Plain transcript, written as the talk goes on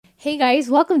Hey guys,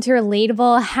 welcome to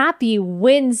Relatable. Happy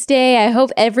Wednesday. I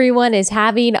hope everyone is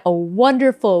having a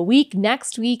wonderful week.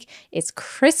 Next week is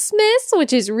Christmas,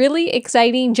 which is really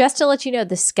exciting. Just to let you know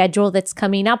the schedule that's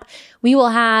coming up, we will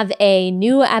have a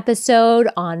new episode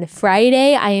on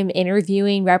Friday. I am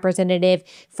interviewing Representative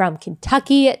from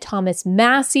Kentucky, Thomas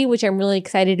Massie, which I'm really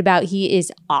excited about. He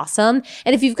is awesome.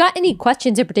 And if you've got any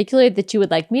questions in particular that you would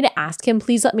like me to ask him,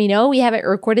 please let me know. We haven't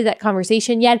recorded that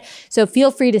conversation yet, so feel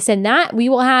free to send that. We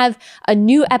will have a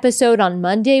new episode on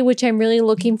Monday, which I'm really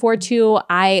looking forward to.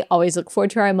 I always look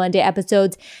forward to our Monday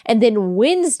episodes. And then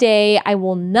Wednesday, I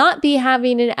will not be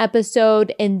having an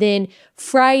episode. And then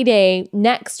Friday,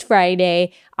 next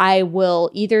Friday, I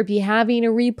will either be having a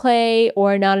replay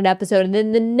or not an episode. And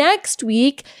then the next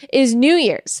week is New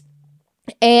Year's.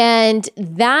 And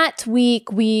that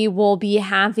week, we will be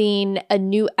having a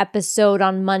new episode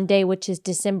on Monday, which is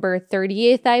December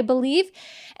 30th, I believe.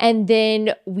 And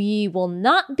then we will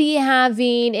not be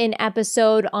having an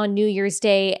episode on New Year's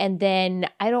Day. And then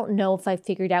I don't know if I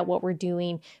figured out what we're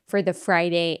doing for the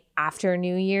Friday after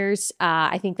New Year's.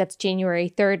 I think that's January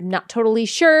 3rd. I'm not totally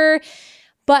sure,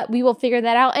 but we will figure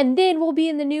that out. And then we'll be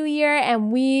in the new year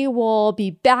and we will be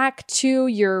back to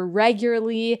your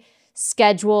regularly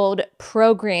scheduled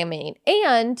programming.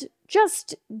 And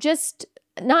just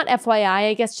not FYI,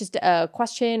 I guess just a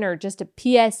question or just a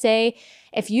PSA.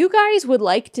 If you guys would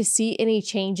like to see any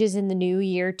changes in the new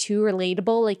year to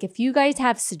Relatable, like if you guys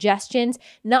have suggestions,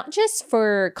 not just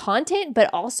for content, but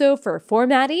also for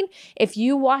formatting, if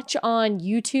you watch on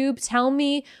YouTube, tell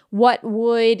me what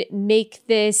would make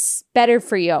this better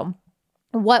for you.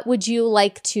 What would you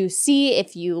like to see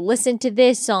if you listen to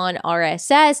this on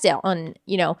RSS, on,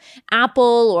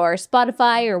 Apple or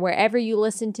Spotify or wherever you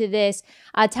listen to this?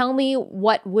 Tell me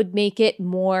what would make it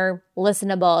more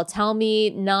listenable. Tell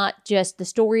me not just the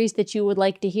stories that you would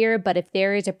like to hear, but if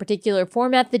there is a particular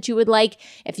format that you would like,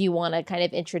 if you want a kind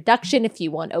of introduction, if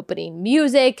you want opening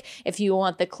music, if you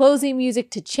want the closing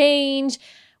music to change,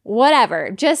 whatever,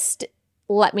 just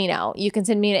let me know. You can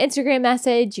send me an Instagram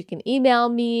message. You can email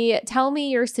me. Tell me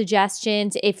your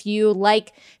suggestions. If you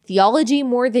like theology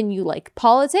more than you like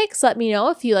politics, let me know.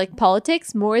 If you like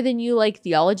politics more than you like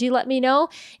theology, let me know.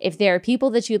 If there are people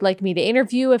that you'd like me to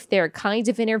interview, if there are kinds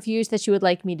of interviews that you would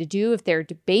like me to do, if there are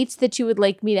debates that you would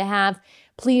like me to have,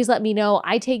 please let me know.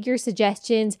 I take your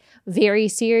suggestions very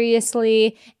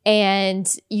seriously,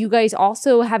 and you guys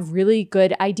also have really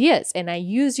good ideas, and I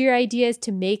use your ideas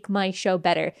to make my show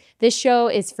better. This show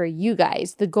is for you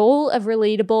guys. The goal of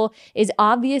Relatable is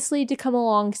obviously to come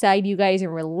alongside you guys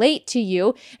and relate to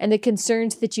you and the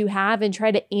concerns that you have and try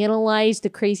to analyze the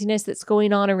craziness that's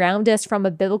going on around us from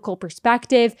a biblical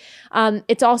perspective.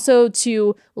 It's also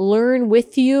to learn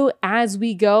with you as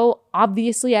we go.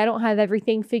 Obviously, I don't have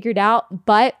everything figured out,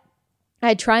 but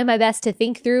I try my best to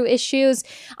think through issues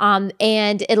and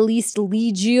at least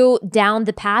lead you down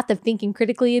the path of thinking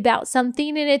critically about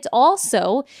something. And it is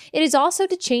also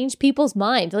to change people's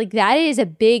minds. Like that is a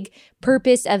big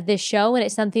purpose of this show. And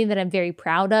it's something that I'm very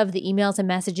proud of. The emails and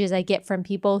messages I get from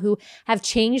people who have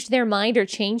changed their mind or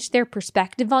changed their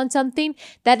perspective on something.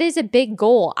 That is a big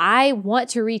goal. I want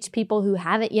to reach people who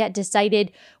haven't yet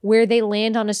decided where they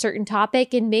land on a certain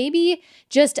topic and maybe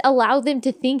just allow them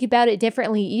to think about it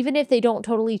differently, even if they don't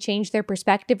totally change their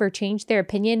perspective or change their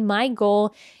opinion. My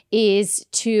goal is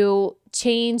to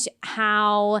change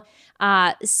how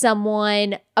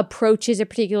someone approaches a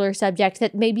particular subject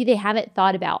that maybe they haven't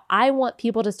thought about. I want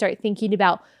people to start thinking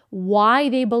about why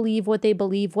they believe what they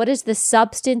believe, what is the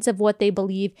substance of what they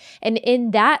believe, and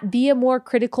in that, be a more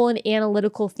critical and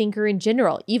analytical thinker in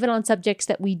general, even on subjects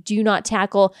that we do not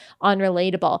tackle on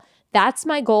Relatable. That's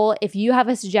my goal. If you have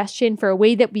a suggestion for a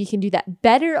way that we can do that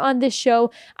better on this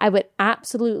show, I would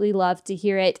absolutely love to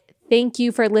hear it. Thank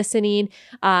you for listening.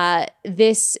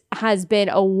 This has been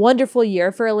a wonderful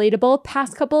year for Relatable.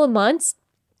 Past couple of months,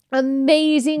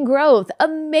 amazing growth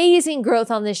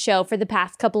on this show for the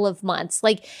past couple of months.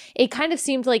 Like it kind of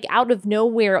seemed like out of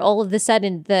nowhere, all of a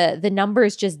sudden the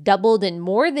numbers just doubled and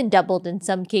more than doubled in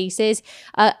some cases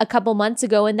a couple months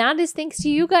ago. And that is thanks to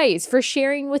you guys for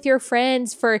sharing with your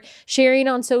friends, for sharing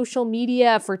on social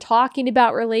media, for talking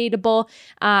about Relatable,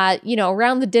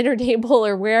 around the dinner table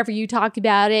or wherever you talk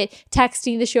about it,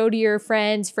 texting the show to your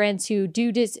friends who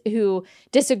who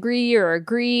disagree or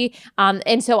agree.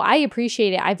 And so I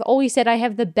appreciate it. I've always said I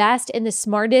have the best and the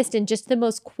smartest and just the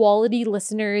most quality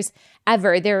listeners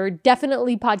ever. There are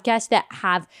definitely podcasts that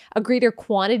have a greater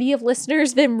quantity of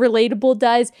listeners than Relatable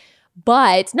does,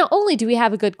 But not only do we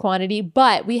have a good quantity,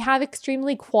 but we have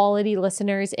extremely quality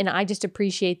listeners. And I just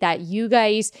appreciate that. You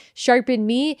guys sharpen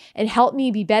me and help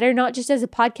me be better, not just as a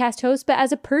podcast host, but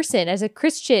as a person, as a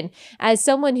Christian, as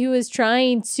someone who is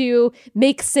trying to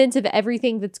make sense of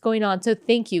everything that's going on. So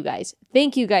thank you guys.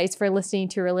 Thank you guys for listening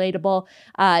to Relatable,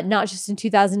 not just in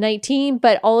 2019,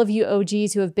 but all of you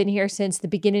OGs who have been here since the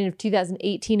beginning of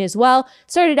 2018 as well.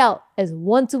 Started out as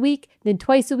once a week, then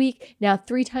twice a week, now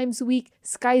 3 times a week.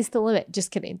 Sky's the limit.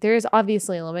 Just kidding. There is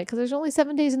obviously a limit because there's only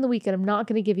 7 days in the week, and I'm not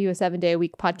going to give you a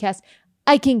 7-day-a-week podcast.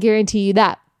 I can guarantee you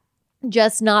that.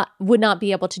 Would not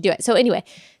be able to do it. So anyway,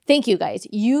 thank you guys.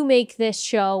 You make this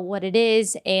show what it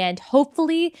is, and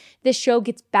hopefully this show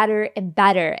gets better and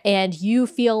better, and you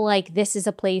feel like this is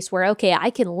a place where, okay, I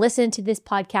can listen to this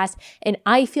podcast and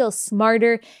I feel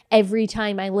smarter every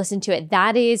time I listen to it.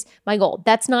 That is my goal.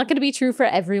 That's not going to be true for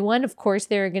everyone. Of course,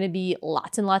 there are going to be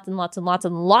lots and lots and lots and lots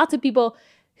and lots of people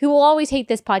who will always hate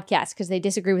this podcast because they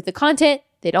disagree with the content.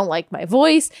 They don't like my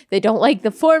voice. They don't like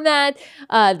the format.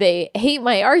 They hate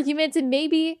my arguments. And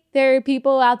maybe there are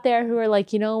people out there who are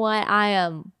like, you know what?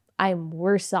 I'm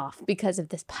worse off because of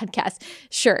this podcast.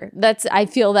 Sure. I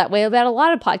feel that way about a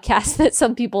lot of podcasts that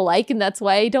some people like, and that's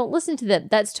why I don't listen to them.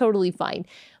 That's totally fine.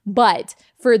 But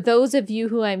for those of you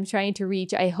who I'm trying to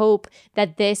reach, I hope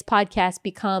that this podcast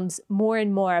becomes more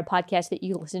and more a podcast that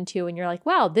you listen to and you're like,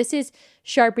 wow, this is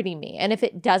sharpening me. And if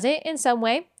it doesn't in some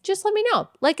way, just let me know.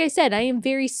 Like I said, I am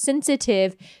very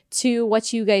sensitive to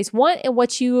what you guys want and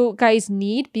what you guys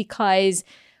need, because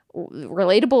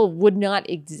Relatable would not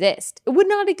exist. It would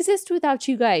not exist without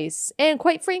you guys. And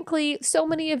quite frankly, so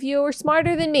many of you are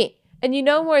smarter than me and you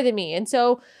know more than me. And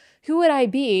so who would I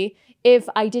be if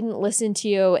I didn't listen to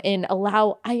you and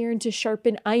allow iron to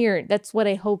sharpen iron? That's what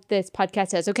I hope this podcast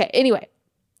says. Okay, anyway,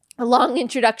 a long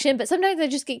introduction, but sometimes I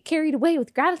just get carried away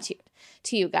with gratitude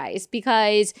to you guys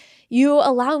because you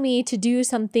allow me to do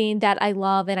something that I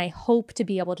love, and I hope to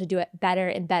be able to do it better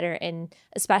and better, and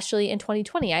especially in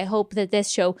 2020. I hope that this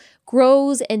show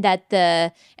grows and that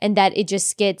it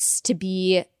just gets to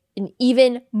be an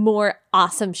even more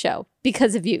awesome show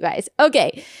because of you guys.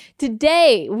 Okay,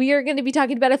 today we are going to be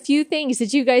talking about a few things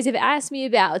that you guys have asked me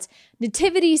about.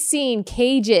 Nativity scene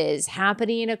cages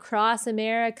happening across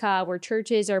America, where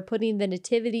churches are putting the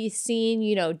nativity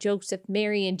scene, Joseph,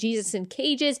 Mary, and Jesus in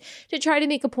cages to try to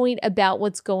make a point about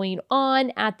what's going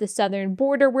on at the southern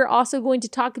border. We're also going to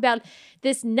talk about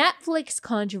this Netflix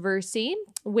controversy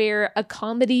where a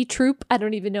comedy troupe, I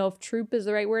don't even know if troupe is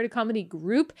the right word, a comedy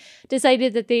group,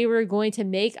 decided that they were going to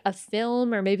make a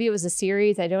film, or maybe it was a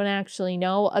series, I don't actually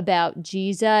know, about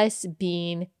Jesus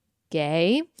being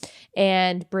gay,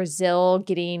 and Brazil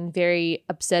getting very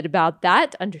upset about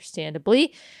that,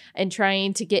 understandably, and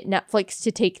trying to get Netflix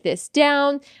to take this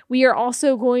down. We are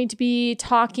also going to be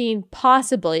talking,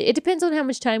 possibly, it depends on how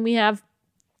much time we have,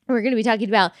 we're going to be talking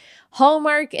about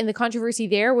Hallmark and the controversy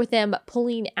there with them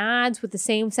pulling ads with the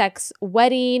same-sex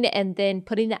wedding and then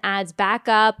putting the ads back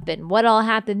up and what all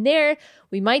happened there.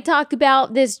 We might talk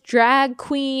about this drag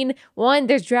queen.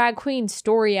 There's drag queen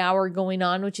story hour going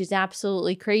on, which is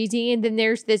absolutely crazy. And then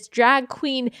there's this drag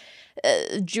queen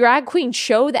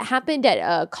show that happened at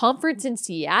a conference in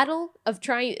Seattle,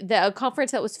 a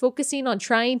conference that was focusing on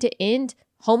trying to end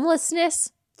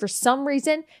homelessness. For some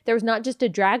reason, there was not just a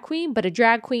drag queen, but a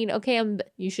drag queen. Okay,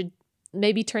 you should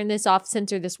maybe turn this off,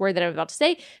 censor this word that I'm about to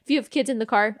say. If you have kids in the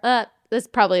car, that's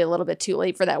probably a little bit too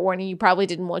late for that warning. You probably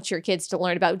didn't want your kids to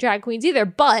learn about drag queens either,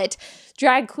 but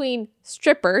drag queen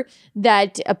stripper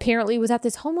that apparently was at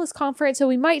this homeless conference. So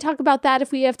we might talk about that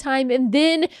if we have time. And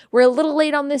then we're a little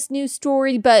late on this news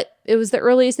story, but it was the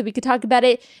earliest that we could talk about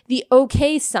it. The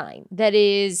OK sign that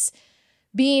is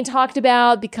being talked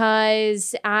about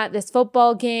because at this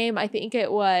football game, I think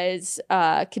it was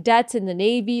cadets in the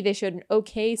Navy, they showed an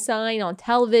OK sign on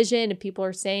television and people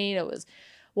are saying it was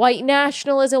white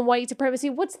nationalism, white supremacy.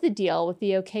 What's the deal with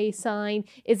the OK sign?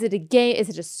 Is it a game? Is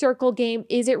it a circle game?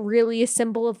 Is it really a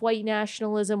symbol of white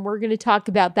nationalism? We're going to talk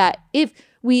about that if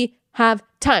we have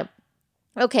time.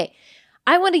 Okay.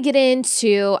 I want to get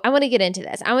into this.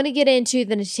 I want to get into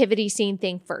the nativity scene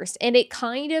thing first. And it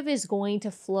kind of is going to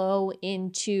flow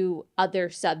into other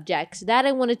subjects that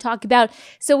I want to talk about.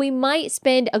 So we might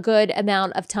spend a good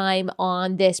amount of time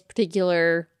on this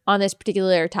particular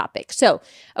topic. So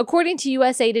according to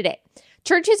USA Today,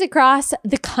 churches across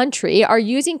the country are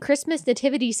using Christmas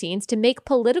nativity scenes to make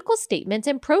political statements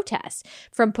and protests,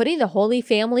 from putting the Holy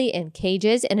Family in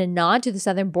cages in a nod to the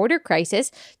southern border crisis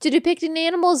to depicting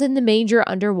animals in the manger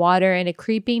underwater and a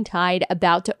creeping tide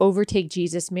about to overtake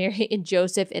Jesus, Mary, and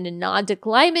Joseph in a nod to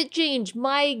climate change.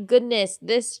 My goodness,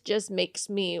 this just makes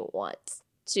me want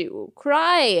to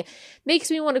cry.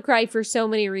 Makes me want to cry for so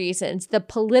many reasons. The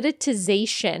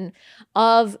politicization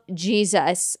of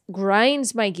Jesus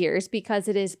grinds my gears because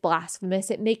it is blasphemous.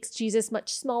 It makes Jesus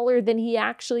much smaller than he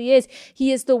actually is.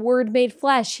 He is the Word made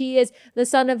flesh. He is the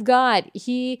Son of God.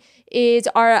 He is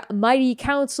our mighty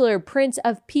counselor, Prince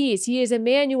of Peace. He is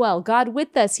Emmanuel, God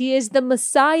with us. He is the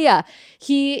Messiah.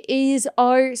 He is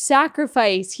our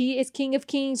sacrifice. He is King of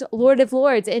Kings, Lord of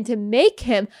Lords. And to make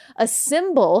him a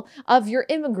symbol of your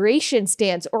immigration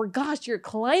stance or, gosh, your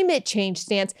climate change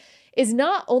stance is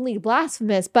not only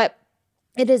blasphemous, but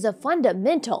it is a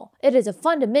fundamental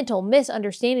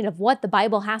misunderstanding of what the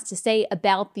Bible has to say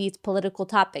about these political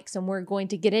topics. And we're going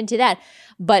to get into that.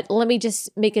 But let me just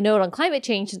make a note on climate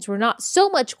change, since we're not so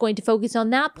much going to focus on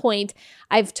that point.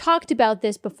 I've talked about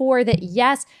this before, that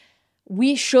yes,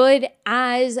 we should,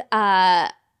 as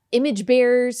image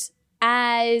bearers,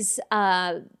 as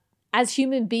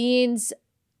human beings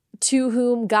to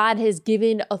whom God has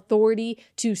given authority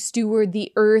to steward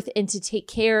the earth and to take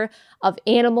care of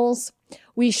animals,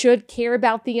 we should care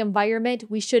about the environment.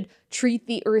 We should treat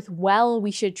the earth well. We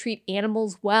should treat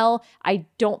animals well. I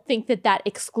don't think that that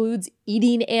excludes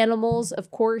eating animals.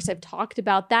 Of course, I've talked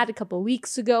about that a couple of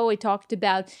weeks ago. I talked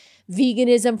about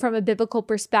veganism from a biblical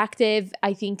perspective.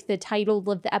 I think the title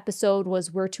of the episode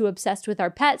was "We're Too Obsessed with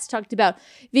Our Pets." Talked about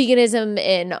veganism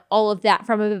and all of that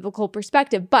from a biblical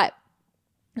perspective. But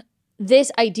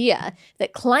this idea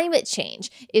that climate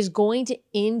change is going to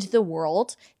end the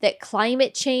world, that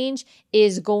climate change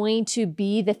is going to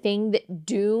be the thing that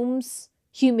dooms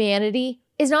humanity,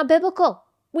 is not biblical.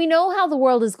 We know how the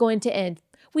world is going to end.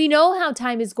 We know how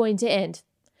time is going to end.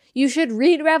 You should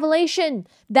read Revelation.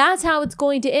 That's how it's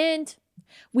going to end.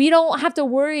 We don't have to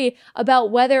worry about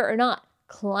whether or not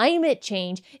climate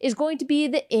change is going to be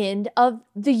the end of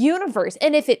the universe.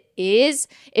 And if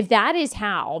that is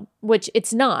how, which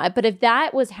it's not, but if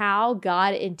that was how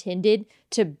God intended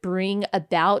to bring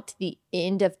about the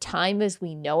end of time as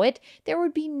we know it, there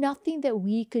would be nothing that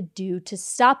we could do to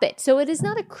stop it. So it is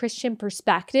not a Christian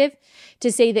perspective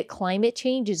to say that climate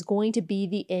change is going to be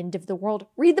the end of the world.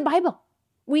 Read the Bible.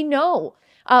 We know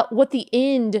what the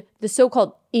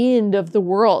so-called end of the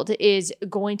world is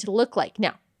going to look like.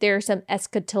 Now, there are some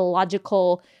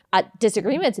eschatological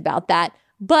disagreements about that,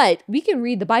 but we can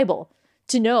read the Bible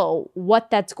to know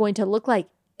what that's going to look like.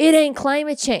 It ain't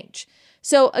climate change.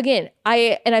 So again,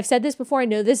 I've said this before, I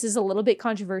know this is a little bit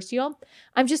controversial.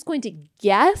 I'm just going to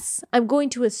guess, I'm going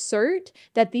to assert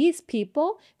that these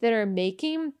people that are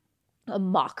making a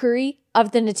mockery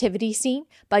of the nativity scene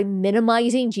by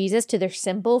minimizing Jesus to their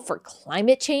symbol for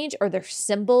climate change or their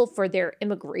symbol for their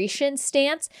immigration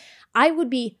stance, I would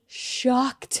be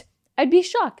shocked. I'd be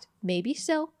shocked. Maybe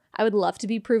so. I would love to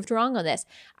be proved wrong on this.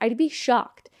 I'd be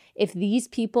shocked if these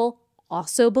people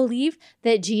also believe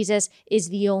that Jesus is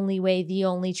the only way, the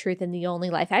only truth, and the only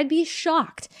life. I'd be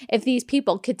shocked if these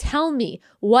people could tell me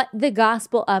what the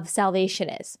gospel of salvation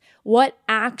is, what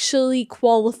actually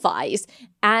qualifies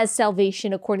as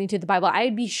salvation according to the Bible.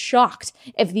 I'd be shocked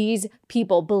if these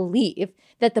people believe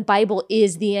that the Bible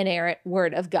is the inerrant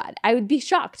word of God. I would be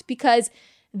shocked because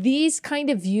these kind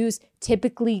of views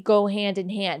typically go hand in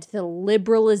hand. The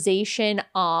liberalization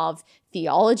of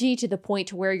theology to the point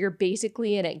to where you're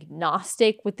basically an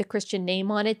agnostic with the Christian name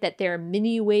on it, that there are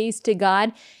many ways to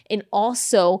God, and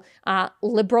also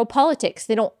liberal politics.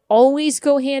 They don't always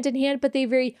go hand in hand, but they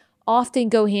very often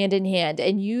go hand in hand.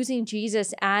 And using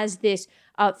Jesus as this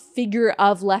figure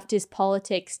of leftist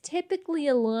politics typically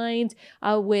aligns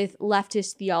with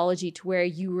leftist theology, to where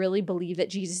you really believe that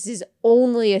Jesus is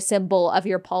only a symbol of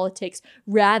your politics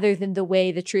rather than the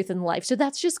way, the truth, and the life. So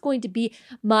that's just going to be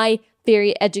my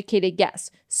very educated guess.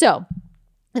 So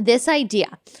this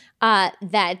idea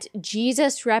that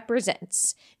Jesus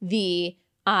represents the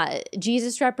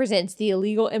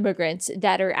illegal immigrants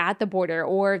that are at the border,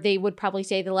 or they would probably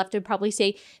say, the left would probably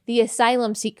say, the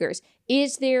asylum seekers.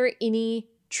 Is there any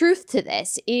truth to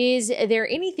this? Is there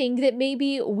anything that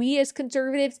maybe we as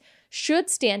conservatives should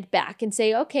stand back and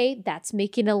say, okay, that's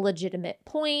making a legitimate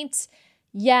point.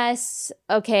 Yes,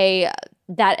 okay,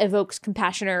 that evokes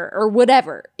compassion or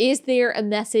whatever. Is there a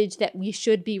message that we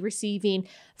should be receiving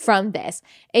from this?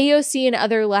 AOC and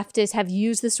other leftists have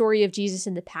used the story of Jesus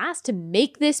in the past to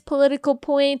make this political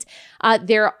point.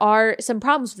 There are some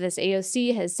problems with this.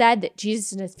 AOC has said that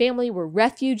Jesus and his family were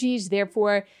refugees.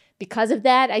 Therefore, because of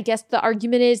that, I guess the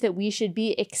argument is that we should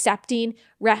be accepting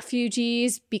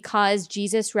refugees because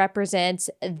Jesus represents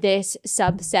this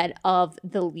subset of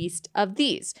the least of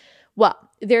these. Well,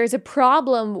 there's a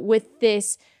problem with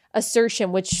this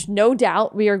assertion, which no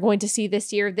doubt we are going to see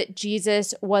this year, that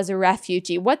Jesus was a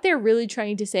refugee. What they're really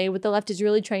trying to say, what the left is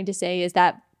really trying to say, is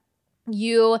that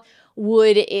You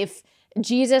would, if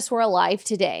Jesus were alive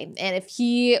today, and if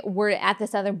he were at the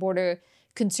southern border,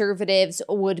 conservatives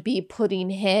would be putting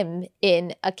him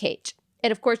in a cage.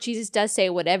 And of course, Jesus does say,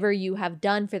 whatever you have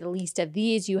done for the least of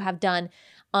these, you have done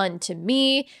unto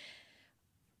me.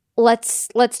 Let's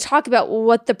talk about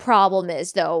what the problem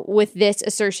is, though, with this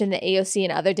assertion that AOC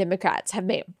and other Democrats have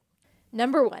made.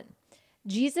 Number one,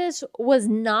 Jesus was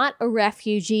not a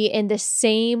refugee in the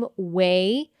same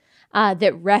way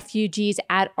that refugees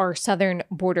at our southern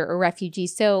border are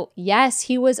refugees. So yes,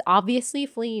 he was obviously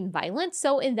fleeing violence.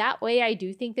 So in that way, I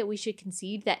do think that we should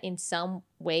concede that in some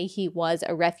way he was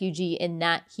a refugee in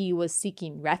that he was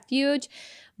seeking refuge.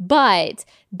 But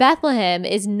Bethlehem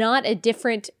is not a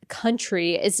different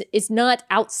country, is not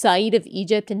outside of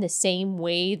Egypt in the same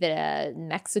way that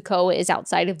Mexico is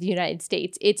outside of the United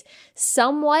States. It's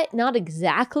somewhat, not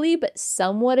exactly, but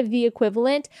somewhat of the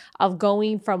equivalent of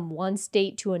going from one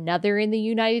state to another in the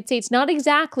United States. Not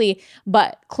exactly,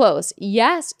 but close.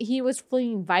 Yes, he was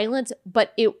fleeing violence,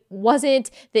 but it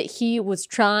wasn't that he was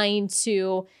trying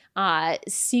to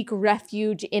seek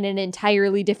refuge in an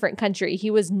entirely different country.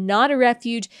 He was not a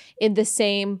refuge in the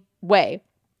same way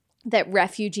that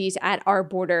refugees at our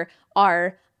border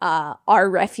are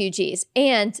refugees.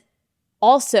 And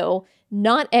also,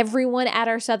 not everyone at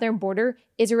our southern border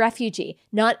is a refugee.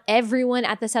 Not everyone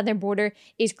at the southern border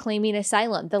is claiming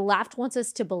asylum. The left wants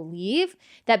us to believe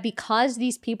that because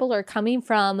these people are coming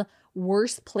from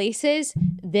worse places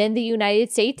than the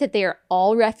United States, that they are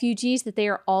all refugees, that they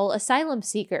are all asylum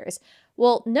seekers.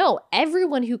 Well, no,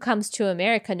 everyone who comes to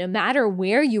America, no matter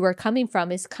where you are coming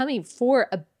from, is coming for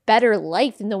a better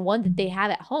life than the one that they have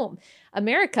at home.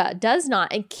 America does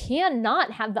not and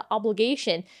cannot have the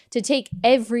obligation to take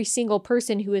every single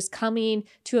person who is coming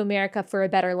to America for a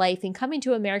better life. And coming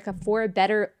to America for a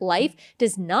better life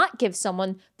does not give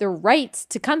someone the rights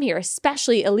to come here,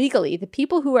 especially illegally. The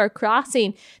people who are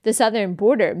crossing the southern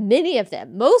border, many of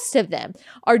them, most of them,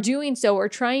 are doing so or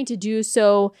trying to do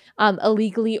so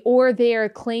illegally, or they're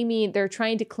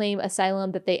trying to claim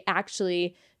asylum that they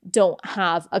actually don't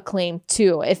have a claim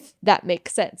to, if that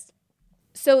makes sense.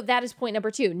 So that is point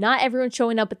number two. Not everyone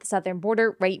showing up at the southern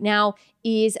border right now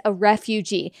is a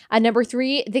refugee. Number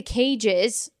three, the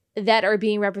cages that are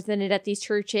being represented at these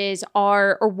churches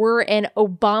are or were an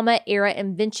Obama era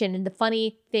invention. And the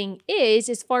funny thing is,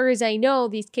 as far as I know,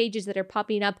 these cages that are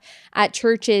popping up at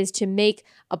churches to make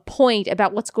a point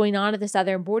about what's going on at the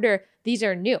southern border, these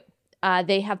are new.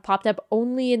 They have popped up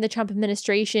only in the Trump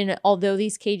administration, although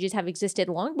these cages have existed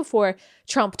long before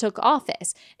Trump took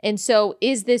office. And so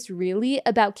is this really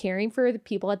about caring for the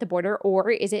people at the border,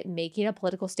 or is it making a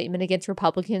political statement against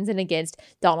Republicans and against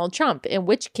Donald Trump? In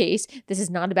which case, this is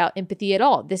not about empathy at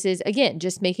all. This is, again,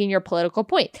 just making your political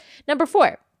point. Number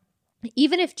four,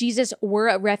 even if Jesus were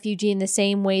a refugee in the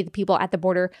same way the people at the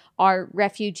border are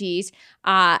refugees,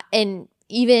 and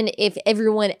even if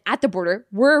everyone at the border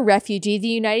were a refugee, the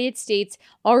United States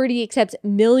already accepts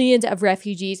millions of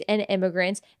refugees and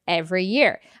immigrants every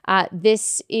year.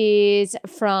 This is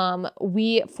from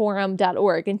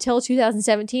weforum.org. Until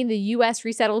 2017, the U.S.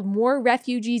 resettled more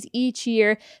refugees each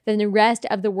year than the rest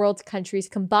of the world's countries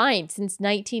combined. Since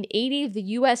 1980, the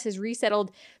U.S. has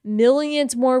resettled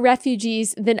millions more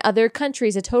refugees than other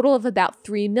countries, a total of about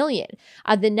 3 million.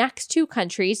 The next two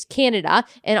countries, Canada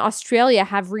and Australia,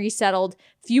 have resettled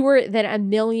fewer than 1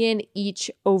 million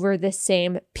each over the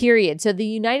same period. So the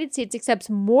United States accepts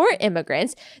more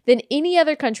immigrants than any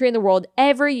other country in the world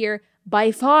every year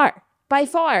by far. By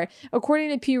far. According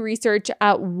to Pew Research,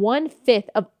 1/5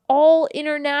 of all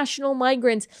international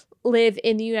migrants live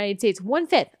in the United States.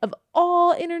 1/5 of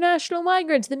all international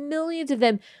migrants, the millions of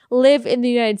them, live in the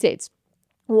United States.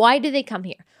 Why do they come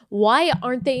here? Why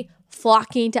aren't they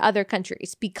flocking to other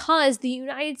countries? Because the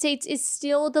United States is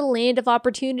still the land of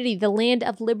opportunity, the land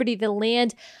of liberty, the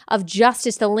land of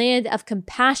justice, the land of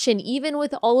compassion, even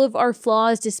with all of our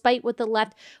flaws, despite what the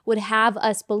left would have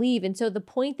us believe. And so the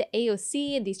point that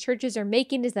AOC and these churches are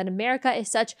making is that America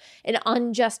is such an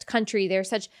unjust country. They're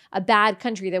such a bad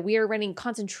country that we are running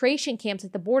concentration camps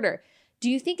at the border. Do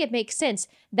you think it makes sense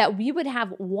that we would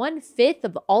have 1/5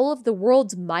 of all of the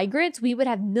world's migrants? We would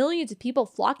have millions of people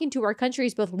flocking to our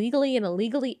countries, both legally and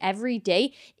illegally, every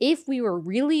day, if we were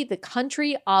really the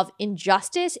country of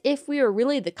injustice, if we were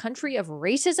really the country of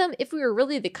racism, if we were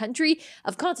really the country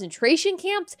of concentration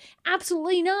camps?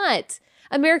 Absolutely not.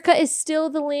 America is still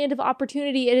the land of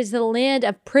opportunity. It is the land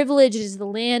of privilege. It is the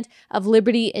land of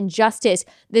liberty and justice.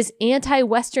 This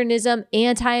anti-Westernism,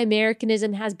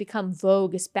 anti-Americanism has become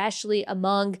vogue, especially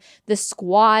among the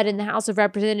squad in the House of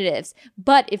Representatives.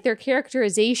 But if their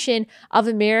characterization of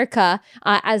America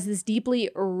as this deeply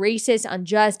racist,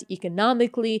 unjust,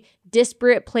 economically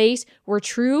disparate place were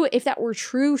true, if that were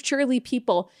true, surely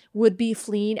people would be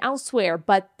fleeing elsewhere,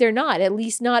 but they're not, at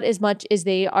least not as much as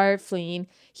they are fleeing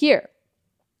here.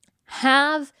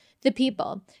 Have the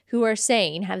people who are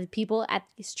saying, have the people at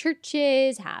these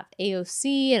churches, have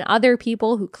AOC and other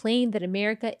people who claim that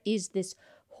America is this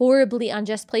horribly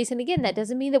unjust place. And again, that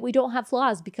doesn't mean that we don't have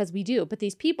flaws, because we do. But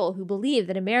these people who believe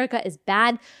that America is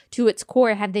bad to its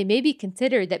core, have they maybe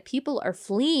considered that people are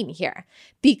fleeing here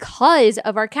because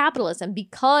of our capitalism,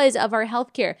 because of our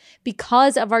healthcare,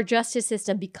 because of our justice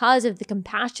system, because of the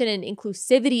compassion and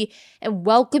inclusivity and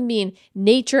welcoming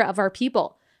nature of our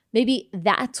people? Maybe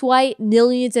that's why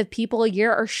millions of people a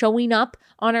year are showing up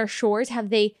on our shores.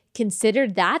 Have they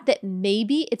considered that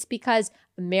maybe it's because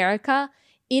America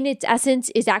in its essence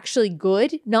is actually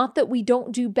good? Not that we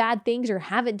don't do bad things or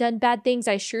haven't done bad things.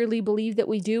 I surely believe that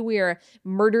we do. We are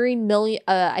murdering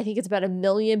I think it's about 1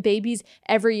 million babies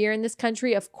every year in this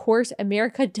country. Of course,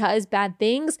 America does bad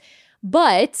things,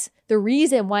 but the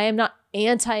reason why I'm not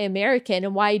anti-American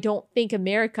and why I don't think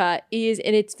America is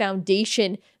in its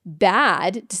foundation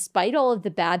bad, despite all of the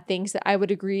bad things that I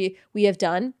would agree we have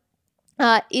done,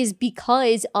 is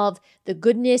because of the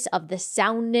goodness, of the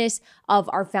soundness of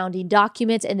our founding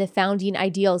documents and the founding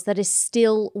ideals. That is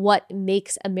still what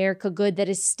makes America good. That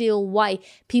is still why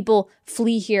people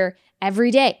flee here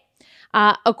every day.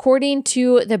 According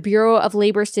to the Bureau of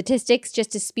Labor Statistics,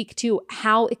 just to speak to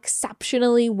how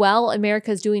exceptionally well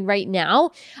America is doing right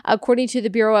now, according to the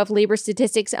Bureau of Labor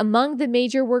Statistics, among the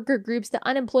major worker groups, the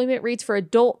unemployment rates for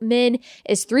adult men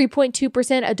is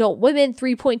 3.2%, adult women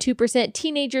 3.2%,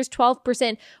 teenagers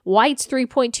 12%, whites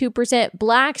 3.2%,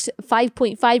 blacks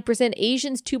 5.5%,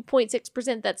 Asians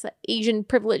 2.6%. That's the Asian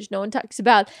privilege no one talks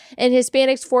about, and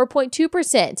Hispanics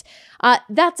 4.2%.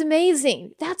 That's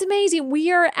amazing. That's amazing.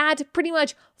 We are at pretty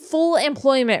much full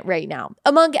employment right now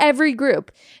among every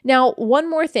group. Now, one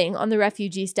more thing on the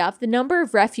refugee stuff, the number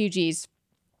of refugees,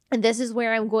 and this is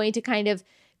where I'm going to kind of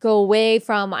go away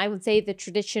from, I would say, the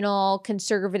traditional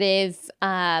conservative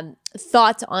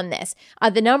thoughts on this.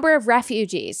 The number of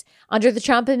refugees under the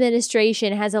Trump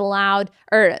administration has under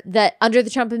the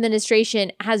Trump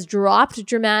administration has dropped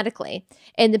dramatically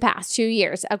in the past 2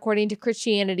 years. According to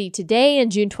Christianity Today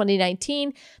in June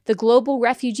 2019, the global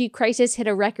refugee crisis hit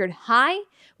a record high,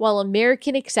 while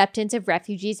American acceptance of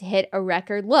refugees hit a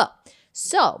record low.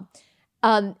 So,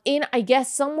 in, I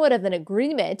guess, somewhat of an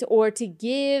agreement, or to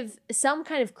give some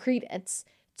kind of credence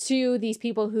to these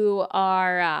people who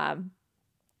are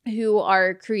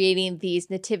creating these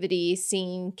nativity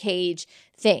scene cage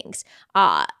things.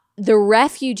 The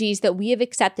refugees that we have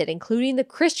accepted, including the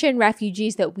Christian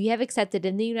refugees that we have accepted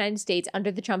in the United States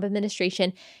under the Trump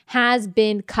administration, has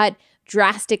been cut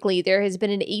drastically. There has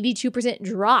been an 82%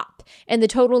 drop in the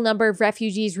total number of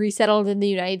refugees resettled in the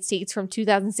United States from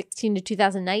 2016 to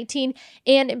 2019,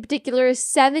 and in particular, a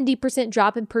 70%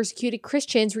 drop in persecuted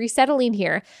Christians resettling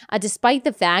here, despite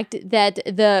the fact that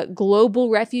the global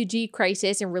refugee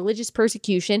crisis and religious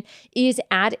persecution is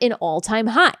at an all-time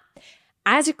high.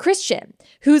 As a Christian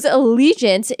whose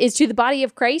allegiance is to the body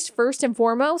of Christ first and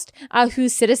foremost,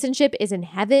 whose citizenship is in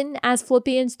heaven, as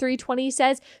Philippians 3:20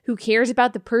 says, who cares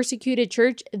about the persecuted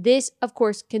church, this, of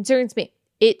course, concerns me.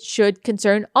 It should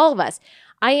concern all of us.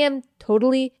 I am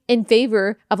totally in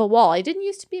favor of a wall. I didn't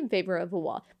used to be in favor of a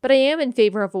wall, but I am in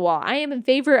favor of a wall. I am in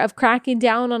favor of cracking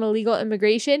down on illegal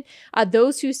immigration.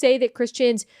 Those who say that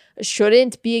Christians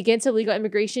shouldn't be against illegal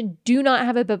immigration do not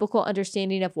have a biblical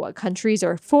understanding of what countries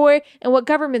are for and what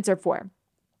governments are for.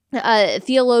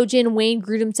 Theologian Wayne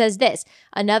Grudem says this: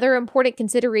 another important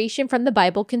consideration from the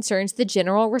Bible concerns the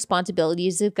general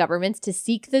responsibilities of governments to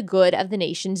seek the good of the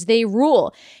nations they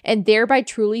rule, and thereby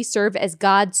truly serve as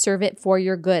God's servant for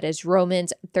your good, as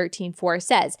Romans 13:4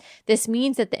 says. This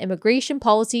means that the immigration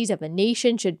policies of a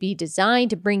nation should be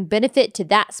designed to bring benefit to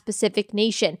that specific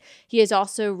nation. He has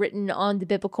also written on the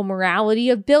biblical morality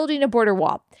of building a border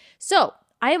wall. So,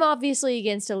 I am obviously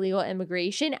against illegal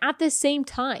immigration. At the same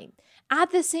time,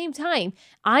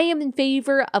 I am in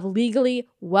favor of legally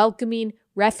welcoming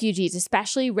refugees,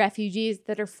 especially refugees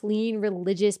that are fleeing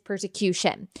religious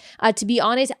persecution. To be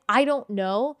honest, I don't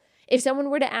know. If someone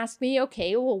were to ask me,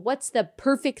 okay, well, what's the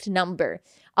perfect number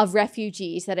of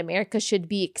refugees that America should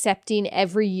be accepting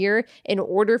every year in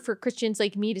order for Christians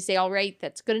like me to say, all right,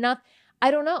 that's good enough?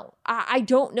 I don't know. I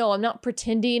don't know. I'm not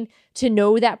pretending to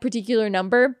know that particular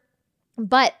number.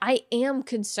 But I am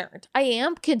concerned. I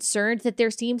am concerned that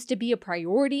there seems to be a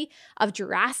priority of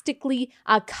drastically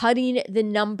cutting the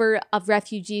number of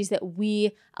refugees that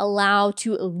we allow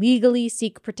to illegally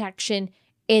seek protection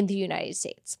in the United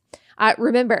States.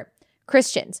 Remember,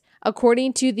 Christians,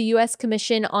 according to the U.S.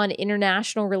 Commission on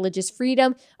International Religious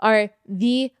Freedom, are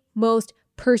the most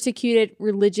persecuted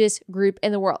religious group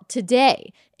in the world.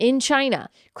 Today, in China,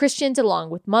 Christians, along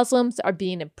with Muslims, are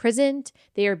being imprisoned.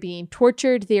 They are being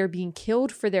tortured. They are being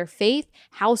killed for their faith.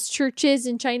 House churches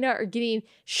in China are getting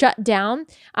shut down.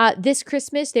 This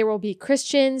Christmas, there will be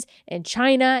Christians in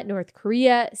China, North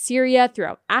Korea, Syria,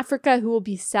 throughout Africa who will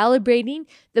be celebrating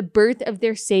the birth of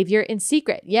their Savior in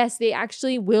secret. Yes, they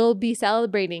actually will be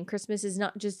celebrating. Christmas is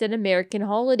not just an American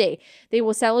holiday. They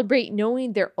will celebrate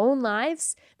knowing their own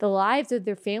lives, the lives of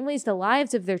their families, the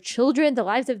lives of their children, the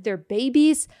lives of their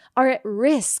babies are at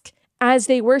risk as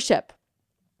they worship.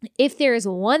 If there is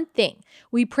one thing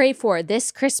we pray for this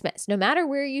Christmas, no matter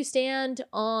where you stand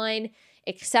on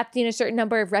accepting a certain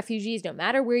number of refugees, no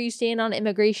matter where you stand on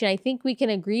immigration, I think we can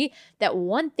agree that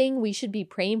one thing we should be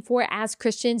praying for as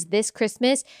Christians this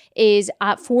Christmas is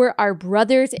for our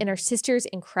brothers and our sisters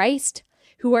in Christ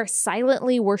who are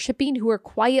silently worshiping, who are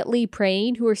quietly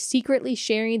praying, who are secretly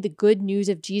sharing the good news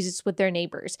of Jesus with their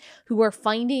neighbors, who are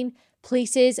finding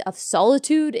places of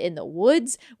solitude in the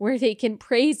woods where they can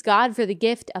praise God for the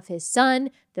gift of his son,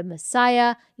 the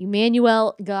Messiah,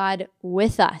 Emmanuel, God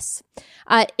with us.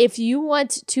 If you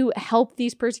want to help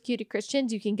these persecuted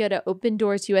Christians, you can go to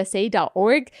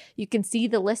opendoorsusa.org. You can see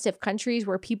the list of countries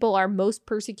where people are most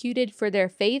persecuted for their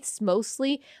faiths,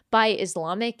 mostly by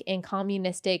Islamic and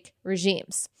communistic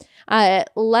regimes.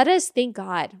 Let us thank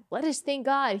God. Let us thank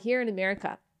God here in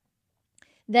America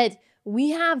that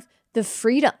we have the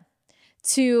freedom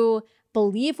to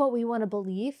believe what we want to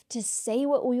believe, to say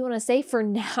what we want to say. For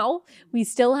now, we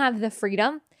still have the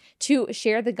freedom to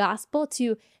share the gospel,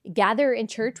 to gather in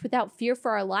church without fear for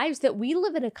our lives, that we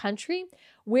live in a country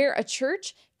where a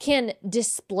church can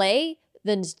display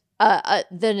the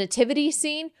nativity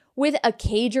scene with a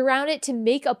cage around it to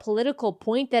make a political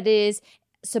point that is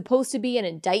supposed to be an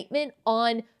indictment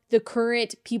on the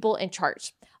current people in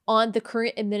charge, on the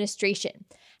current administration.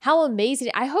 How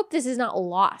amazing. I hope this is not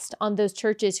lost on those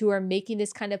churches who are making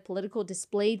this kind of political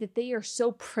display, that they are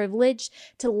so privileged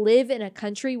to live in a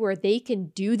country where they can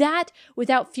do that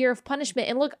without fear of punishment.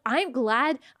 And look, I'm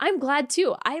glad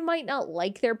too. I might not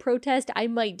like their protest. I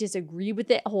might disagree with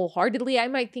it wholeheartedly. I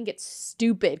might think it's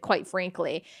stupid, quite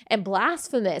frankly, and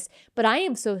blasphemous. But I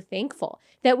am so thankful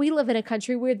that we live in a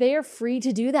country where they are free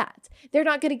to do that. They're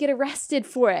not going to get arrested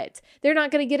for it. They're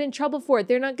not going to get in trouble for it.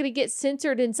 They're not going to get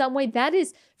censored in some way. That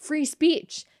is free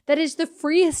speech. That is the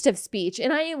freest of speech.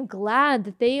 And I am glad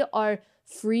that they are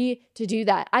free to do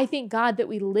that. I thank God that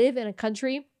we live in a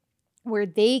country where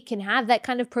they can have that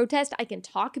kind of protest. I can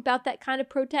talk about that kind of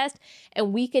protest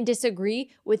and we can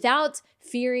disagree without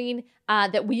fearing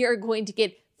that we are going to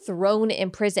get thrown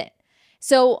in prison.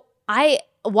 So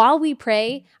while we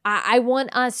pray, I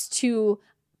want us to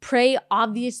pray,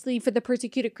 obviously, for the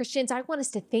persecuted Christians. I want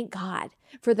us to thank God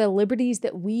for the liberties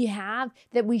that we have,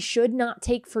 that we should not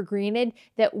take for granted,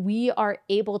 that we are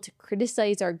able to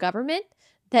criticize our government,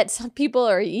 that some people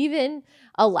are even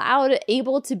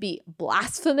able to be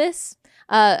blasphemous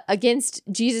against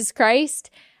Jesus Christ,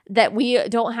 that we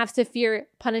don't have to fear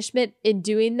punishment in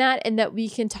doing that, and that we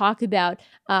can talk about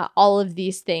all of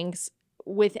these things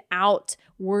without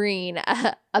worrying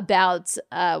about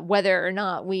whether or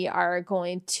not we are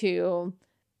going to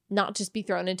not just be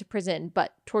thrown into prison,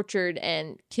 but tortured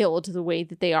and killed the way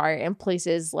that they are in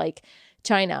places like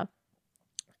China.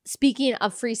 Speaking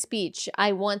of free speech,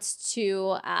 I want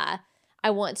to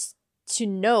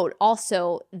note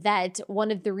also that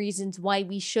one of the reasons why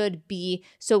we should be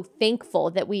so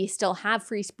thankful that we still have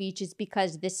free speech is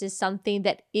because this is something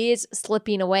that is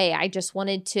slipping away. I just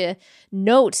wanted to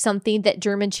note something that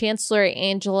German Chancellor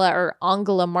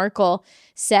Angela Merkel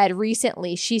said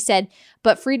recently. She said,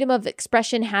 "But freedom of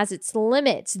expression has its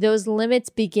limits. Those limits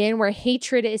begin where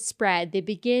hatred is spread. They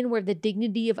begin where the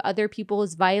dignity of other people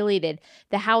is violated.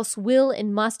 The House will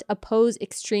and must oppose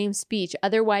extreme speech.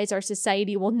 Otherwise, our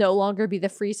society will no longer be the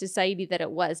free society that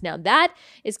it was." Now, that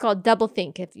is called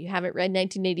doublethink. If you haven't read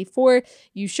 1984,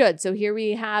 you should. So here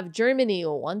we have Germany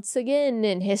once again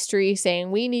in history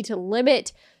saying we need to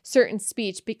limit certain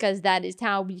speech because that is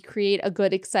how we create a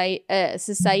good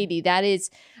society. That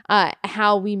is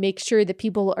how we make sure that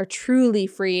people are truly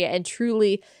free and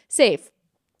truly safe.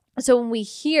 So when we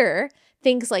hear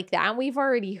things like that, we've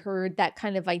already heard that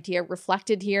kind of idea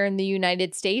reflected here in the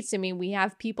United States. I mean, we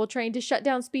have people trying to shut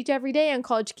down speech every day on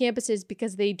college campuses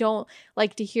because they don't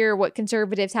like to hear what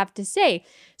conservatives have to say.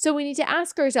 So we need to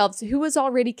ask ourselves, who is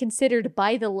already considered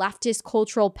by the leftist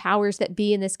cultural powers that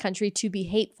be in this country to be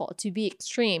hateful, to be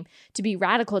extreme, to be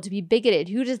radical, to be bigoted?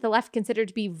 Who does the left consider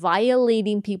to be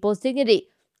violating people's dignity?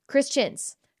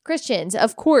 Christians. Christians,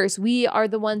 of course, we are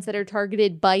the ones that are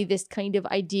targeted by this kind of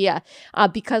idea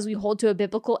because we hold to a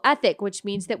biblical ethic, which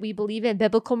means that we believe in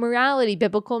biblical morality,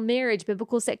 biblical marriage,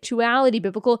 biblical sexuality,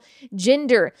 biblical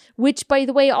gender, which, by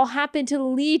the way, all happen to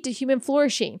lead to human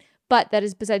flourishing. But that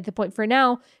is beside the point for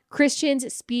now.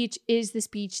 Christians' speech is the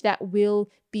speech that will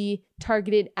be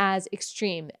targeted as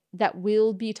extreme, that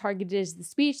will be targeted as the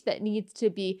speech that needs to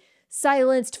be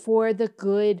silenced for the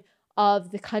good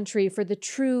of the country, for the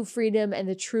true freedom and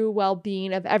the true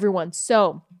well-being of everyone.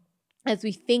 So as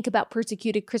we think about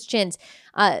persecuted Christians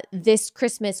this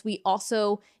Christmas, we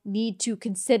also need to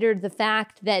consider the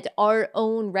fact that our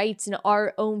own rights and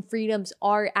our own freedoms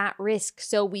are at risk.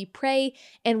 So we pray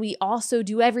and we also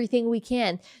do everything we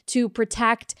can to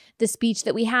protect the speech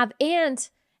that we have and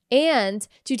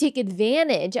to take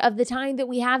advantage of the time that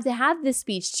we have to have this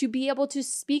speech, to be able to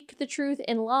speak the truth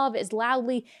in love as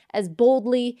loudly, as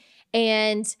boldly,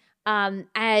 and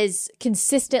as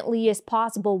consistently as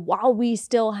possible while we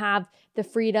still have the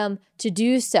freedom to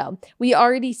do so. We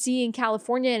already see in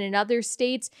California and in other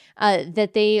states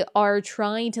that they are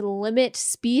trying to limit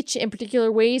speech in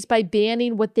particular ways by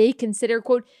banning what they consider,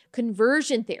 quote,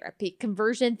 conversion therapy.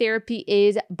 Conversion therapy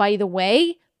is, by the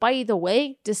way,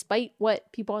 despite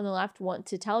what people on the left want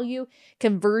to tell you,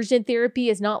 conversion therapy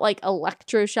is not like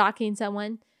electroshocking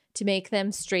someone to make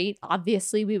them straight.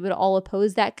 Obviously, we would all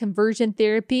oppose that. Conversion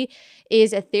therapy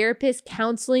is a therapist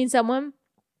counseling someone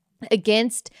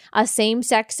against a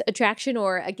same-sex attraction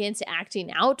or against acting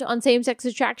out on same-sex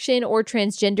attraction or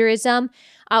transgenderism,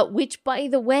 which, by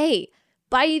the way,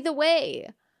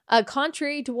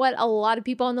 contrary to what a lot of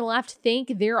people on the left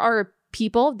think, there are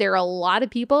a lot of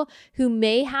people who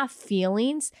may have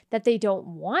feelings that they don't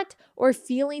want or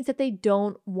feelings that they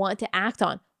don't want to act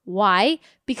on. Why?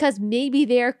 Because maybe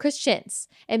they're Christians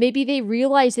and maybe they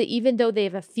realize that even though they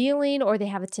have a feeling or they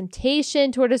have a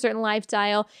temptation toward a certain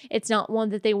lifestyle, it's not one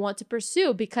that they want to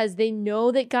pursue because they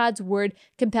know that God's word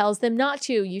compels them not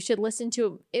to. You should listen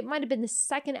to it. Might have been the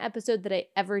second episode that I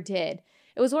ever did.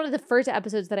 It was one of the first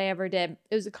episodes that I ever did.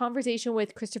 It was a conversation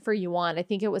with Christopher Yuan. I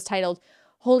think it was titled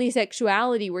Holy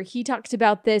Sexuality, where he talks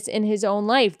about this in his own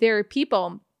life. There are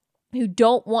people who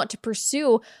don't want to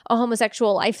pursue a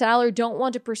homosexual lifestyle or don't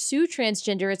want to pursue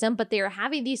transgenderism, but they are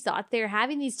having these thoughts, they're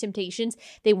having these temptations.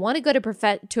 They want to go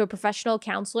to a professional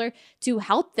counselor to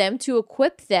help them, to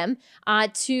equip them,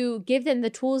 to give them the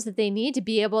tools that they need to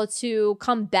be able to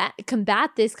combat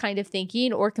this kind of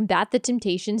thinking or combat the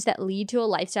temptations that lead to a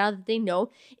lifestyle that they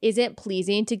know isn't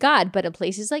pleasing to God. But in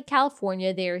places like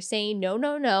California, they are saying,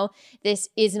 no, this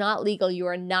is not legal. You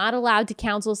are not allowed to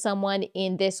counsel someone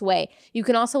in this way. You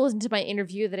can also listen to my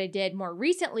interview that I did more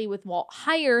recently with Walt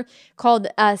Heyer called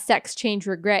Sex Change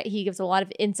Regret. He gives a lot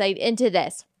of insight into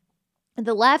this.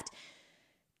 The left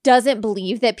doesn't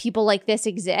believe that people like this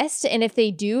exist. And if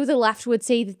they do, the left would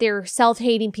say that they're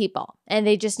self-hating people and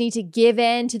they just need to give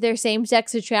in to their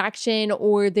same-sex attraction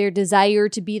or their desire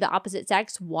to be the opposite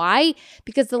sex. Why?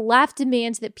 Because the left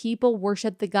demands that people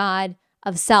worship the God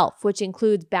of self, which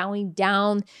includes bowing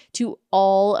down to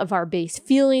all of our base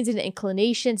feelings and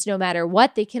inclinations, no matter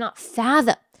what. They cannot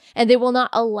fathom, and they will not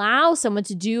allow someone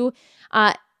to do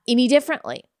any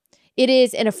differently. It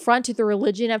is an affront to the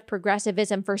religion of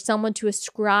progressivism for someone to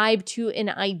ascribe to an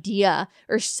idea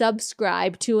or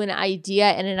subscribe to an idea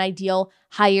and an ideal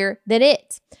higher than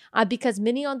it. Because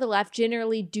many on the left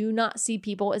generally do not see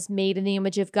people as made in the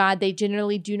image of God. They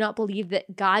generally do not believe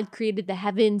that God created the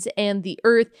heavens and the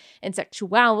earth and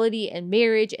sexuality and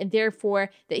marriage, and therefore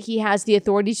that he has the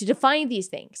authority to define these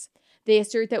things. They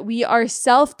assert that we are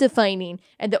self-defining,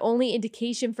 and the only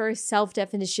indication for our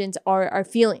self-definitions are our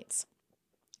feelings.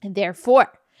 And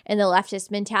therefore, in the leftist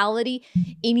mentality,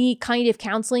 any kind of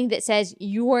counseling that says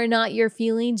you are not your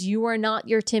feelings, you are not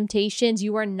your temptations,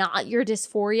 you are not your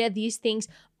dysphoria, these things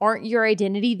aren't your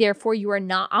identity, therefore you are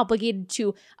not obligated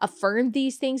to affirm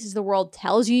these things as the world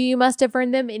tells you you must affirm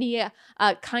them. Any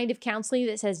kind of counseling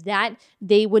that says that,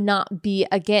 they would not be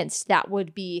against. That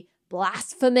would be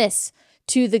blasphemous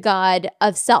to the God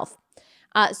of self.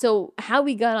 So how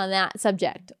we got on that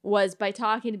subject was by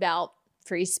talking about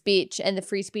free speech and the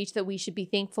free speech that we should be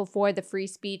thankful for, the free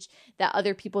speech that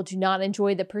other people do not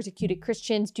enjoy, that persecuted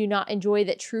Christians do not enjoy,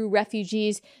 that true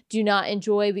refugees do not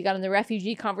enjoy. We got on the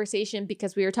refugee conversation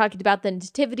because we were talking about the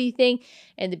nativity thing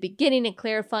in the beginning and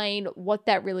clarifying what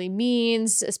that really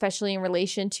means, especially in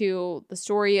relation to the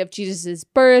story of Jesus's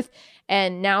birth.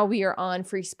 And now we are on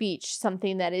free speech,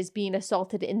 something that is being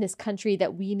assaulted in this country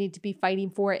that we need to be fighting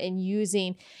for and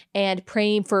using and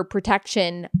praying for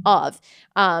protection of.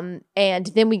 And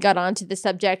then we got on to the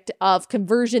subject of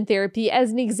conversion therapy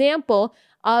as an example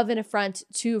of an affront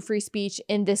to free speech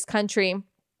in this country.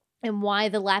 and why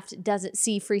the left doesn't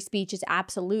see free speech as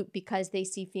absolute, because they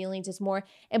see feelings as more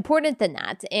important than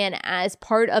that and as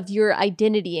part of your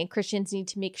identity. And Christians need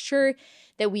to make sure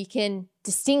that we can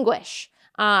distinguish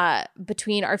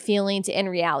between our feelings and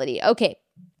reality. Okay,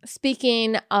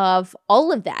 speaking of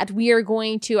all of that, we are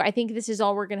going to, I think this is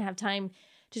all we're going to have time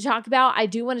to talk about. I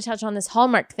do want to touch on this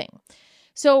Hallmark thing.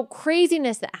 So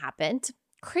craziness that happened.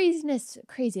 Craziness.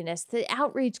 The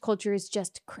outrage culture is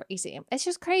just crazy. It's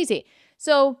just crazy.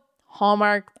 So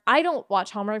Hallmark, I don't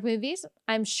watch Hallmark movies.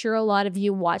 I'm sure a lot of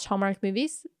you watch Hallmark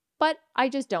movies, but I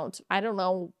just don't. I don't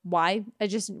know why. I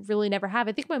just really never have.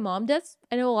 I think my mom does.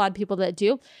 I know a lot of people that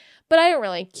do, but I don't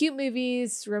really. Cute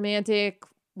movies, romantic,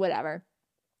 whatever,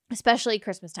 especially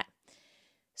Christmas time.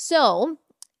 So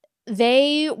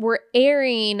they were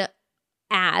airing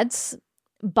ads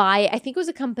by, I think it was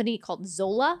a company called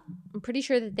Zola. I'm pretty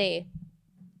sure that they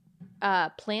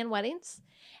plan weddings.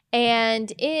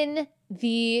 And in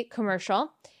the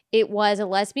commercial, it was a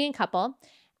lesbian couple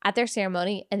at their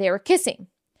ceremony, and they were kissing.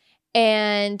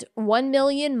 And 1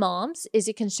 Million Moms is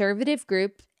a conservative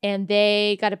group, and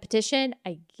they got a petition.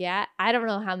 I don't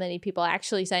know how many people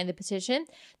actually signed the petition,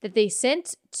 that they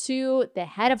sent to the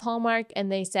head of Hallmark,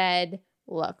 and they said,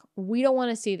 look, we don't want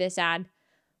to see this ad.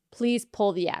 Please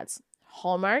pull the ads.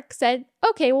 Hallmark said,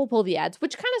 okay, we'll pull the ads,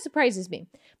 which kind of surprises me.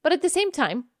 But at the same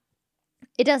time,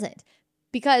 it doesn't.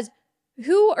 Because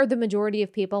who are the majority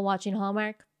of people watching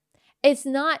Hallmark? It's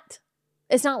not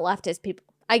leftist people.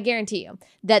 I guarantee you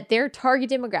that their target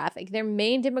demographic, their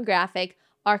main demographic,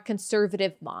 are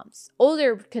conservative moms,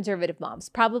 older conservative moms,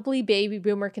 probably baby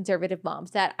boomer conservative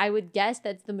moms. That I would guess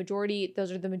that's the majority.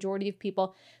 Those are the majority of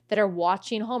people that are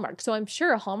watching Hallmark. So I'm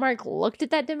sure Hallmark looked at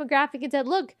that demographic and said,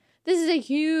 look, this is a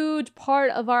huge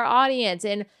part of our audience.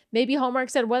 And maybe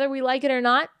Hallmark said, whether we like it or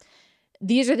not,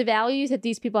 these are the values that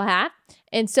these people have.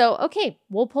 And so, okay,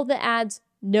 we'll pull the ads.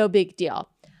 No big deal.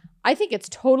 I think it's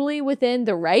totally within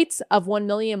the rights of 1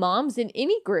 Million Moms in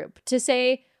any group to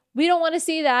say, we don't want to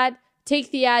see that.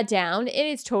 Take the ad down. And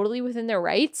it's totally within their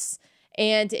rights.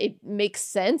 And it makes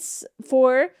sense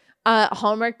for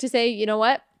Hallmark to say, you know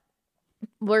what?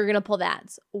 We're going to pull the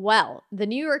ads. Well, the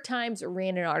New York Times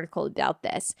ran an article about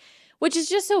this, which is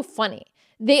just so funny.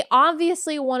 They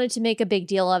obviously wanted to make a big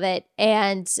deal of it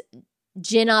and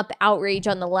gin up outrage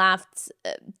on the left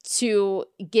to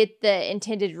get the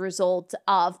intended result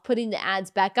of putting the ads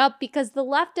back up, because the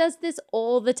left does this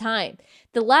all the time.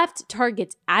 The left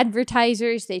targets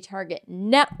advertisers, they target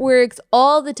networks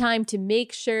all the time to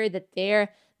make sure that their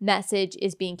message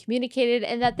is being communicated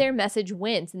and that their message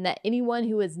wins, and that anyone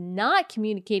who is not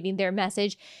communicating their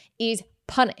message is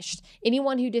punished.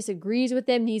 Anyone who disagrees with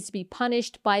them needs to be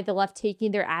punished by the left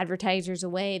taking their advertisers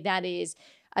away. That is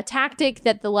a tactic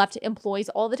that the left employs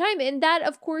all the time. And that,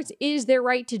 of course, is their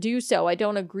right to do so. I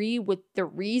don't agree with the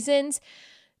reasons.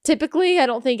 Typically, I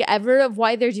don't think ever of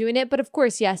why they're doing it. But of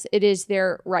course, yes, it is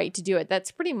their right to do it.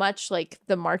 That's pretty much like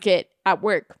the market at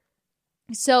work.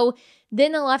 So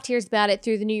then the left hears about it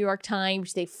through the New York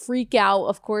Times. They freak out.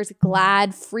 Of course,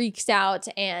 GLAAD freaks out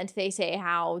and they say,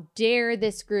 how dare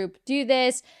this group do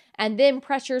this? And then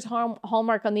pressures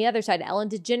Hallmark on the other side. Ellen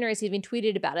DeGeneres even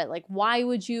tweeted about it. Like, why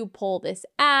would you pull this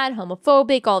ad?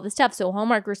 Homophobic, all this stuff. So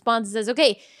Hallmark responds and says,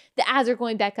 okay, the ads are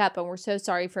going back up and we're so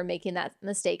sorry for making that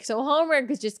mistake. So Hallmark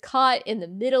is just caught in the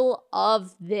middle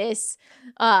of this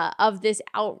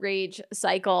outrage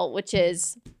cycle, which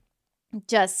is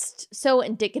just so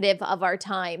indicative of our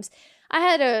times. I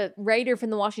had a writer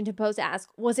from the Washington Post ask,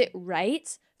 was it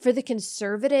right for the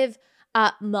conservative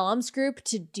moms group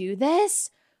to do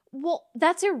this? Well,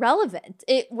 that's irrelevant.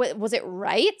 Was it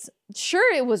right?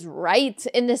 Sure, it was right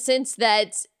in the sense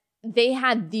that they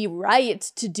had the right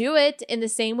to do it in the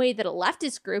same way that a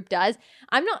leftist group does.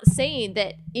 I'm not saying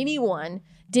that anyone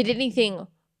did anything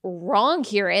wrong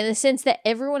here in the sense that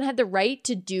everyone had the right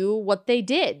to do what they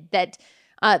did, that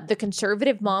the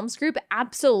conservative moms group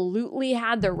absolutely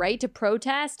had the right to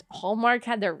protest. Hallmark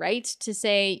had the right to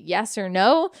say yes or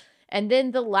no. And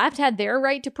then the left had their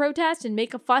right to protest and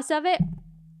make a fuss of it.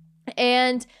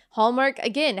 And Hallmark,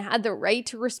 again, had the right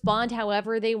to respond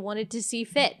however they wanted to see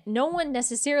fit. No one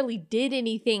necessarily did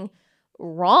anything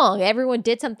wrong. Everyone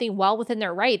did something well within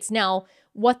their rights. Now,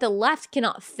 what the left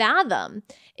cannot fathom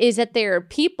is that there are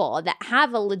people that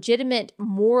have a legitimate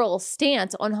moral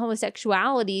stance on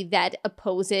homosexuality that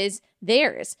opposes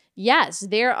theirs. Yes,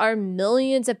 there are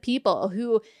millions of people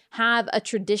who have a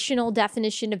traditional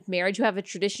definition of marriage, who have a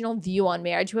traditional view on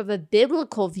marriage, who have a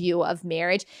biblical view of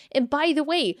marriage. And by the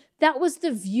way, that was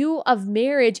the view of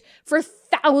marriage for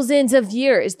thousands of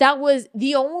years. That was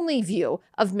the only view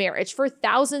of marriage for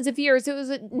thousands of years. It was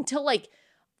until like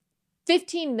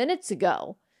 15 minutes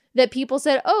ago that people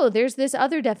said, oh, there's this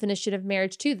other definition of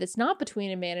marriage too that's not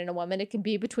between a man and a woman. It can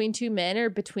be between two men or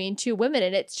between two women.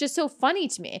 And it's just so funny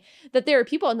to me that there are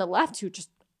people on the left who just,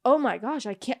 oh my gosh,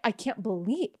 I cannot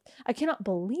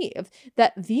believe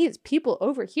that these people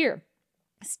over here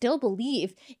still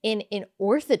believe in an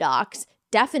orthodox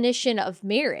definition of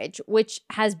marriage, which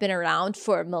has been around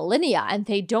for millennia, and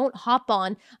they don't hop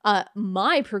on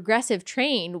my progressive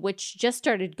train, which just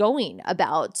started going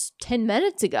about 10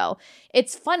 minutes ago.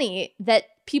 It's funny that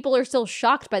people are still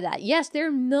shocked by that. Yes, there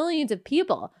are millions of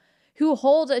people who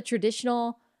hold a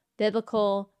traditional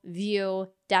biblical view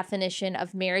definition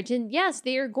of marriage, and yes,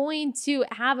 they are going to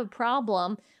have a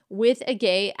problem with a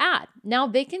gay ad. Now,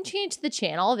 they can change the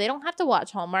channel. They don't have to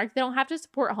watch Hallmark. They don't have to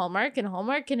support Hallmark, and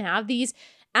Hallmark can have these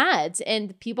ads.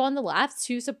 And people on the left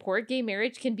who support gay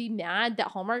marriage can be mad that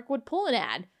Hallmark would pull an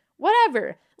ad.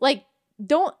 Whatever. Like,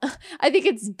 I think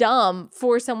it's dumb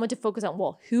for someone to focus on,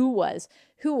 well, who was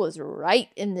right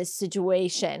in this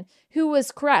situation? Who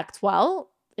was correct? Well,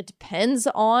 it depends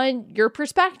on your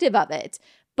perspective of it.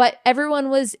 But everyone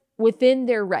was within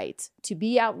their right to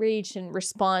be outraged and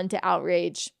respond to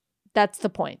outrage. That's the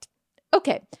point.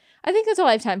 Okay, I think that's all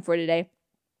I have time for today.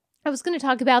 I was going to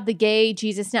talk about the gay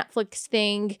Jesus Netflix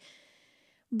thing,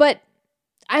 but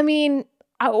I mean,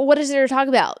 what is there to talk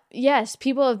about? Yes,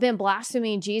 people have been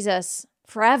blaspheming Jesus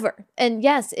forever. And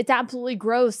yes, it's absolutely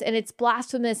gross and it's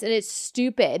blasphemous and it's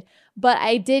stupid. But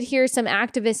I did hear some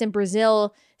activists in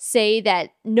Brazil say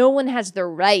that no one has the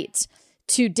right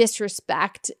to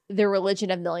disrespect the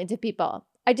religion of millions of people.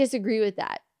 I disagree with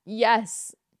that.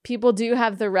 Yes, people do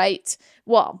have the right.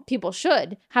 Well, people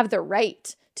should have the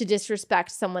right to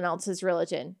disrespect someone else's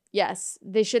religion. Yes,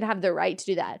 they should have the right to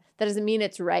do that. That doesn't mean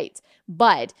it's right.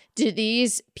 But do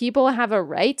these people have a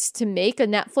right to make a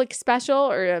Netflix special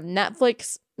or a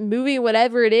Netflix movie,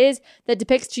 whatever it is, that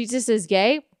depicts Jesus as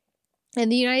gay? In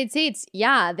the United States,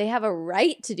 yeah, they have a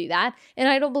right to do that. And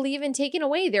I don't believe in taking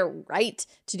away their right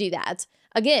to do that.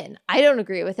 Again, I don't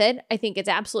agree with it. I think it's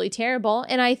absolutely terrible.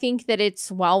 And I think that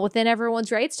it's well within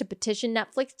everyone's rights to petition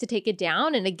Netflix to take it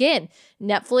down. And again,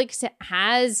 Netflix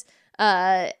has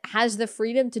the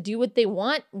freedom to do what they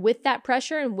want with that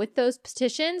pressure and with those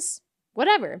petitions.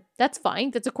 Whatever. That's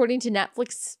fine. That's according to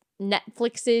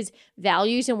Netflix's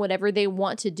values and whatever they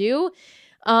want to do.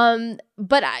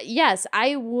 But yes,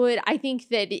 I think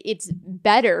that it's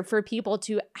better for people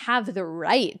to have the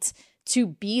right to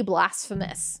be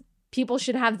blasphemous. People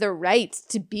should have the right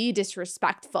to be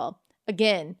disrespectful.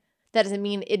 Again, that doesn't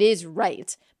mean it is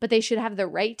right, but they should have the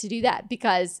right to do that,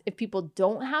 because if people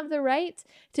don't have the right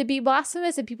to be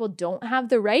blasphemous and people don't have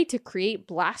the right to create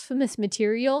blasphemous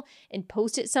material and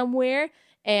post it somewhere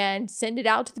and send it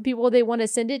out to the people they want to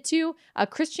send it to,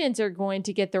 Christians are going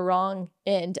to get the wrong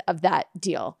end of that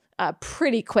deal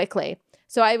pretty quickly.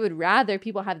 So I would rather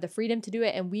people have the freedom to do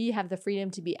it, and we have the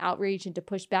freedom to be outraged and to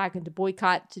push back and to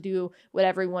boycott, to do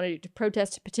whatever we want to do, to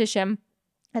protest, to petition.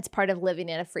 That's part of living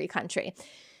in a free country.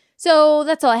 So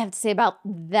that's all I have to say about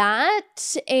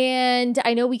that. And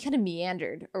I know we kind of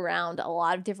meandered around a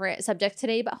lot of different subjects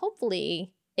today, but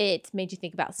hopefully it made you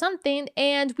think about something.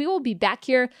 And we will be back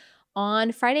here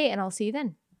on Friday, and I'll see you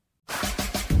then.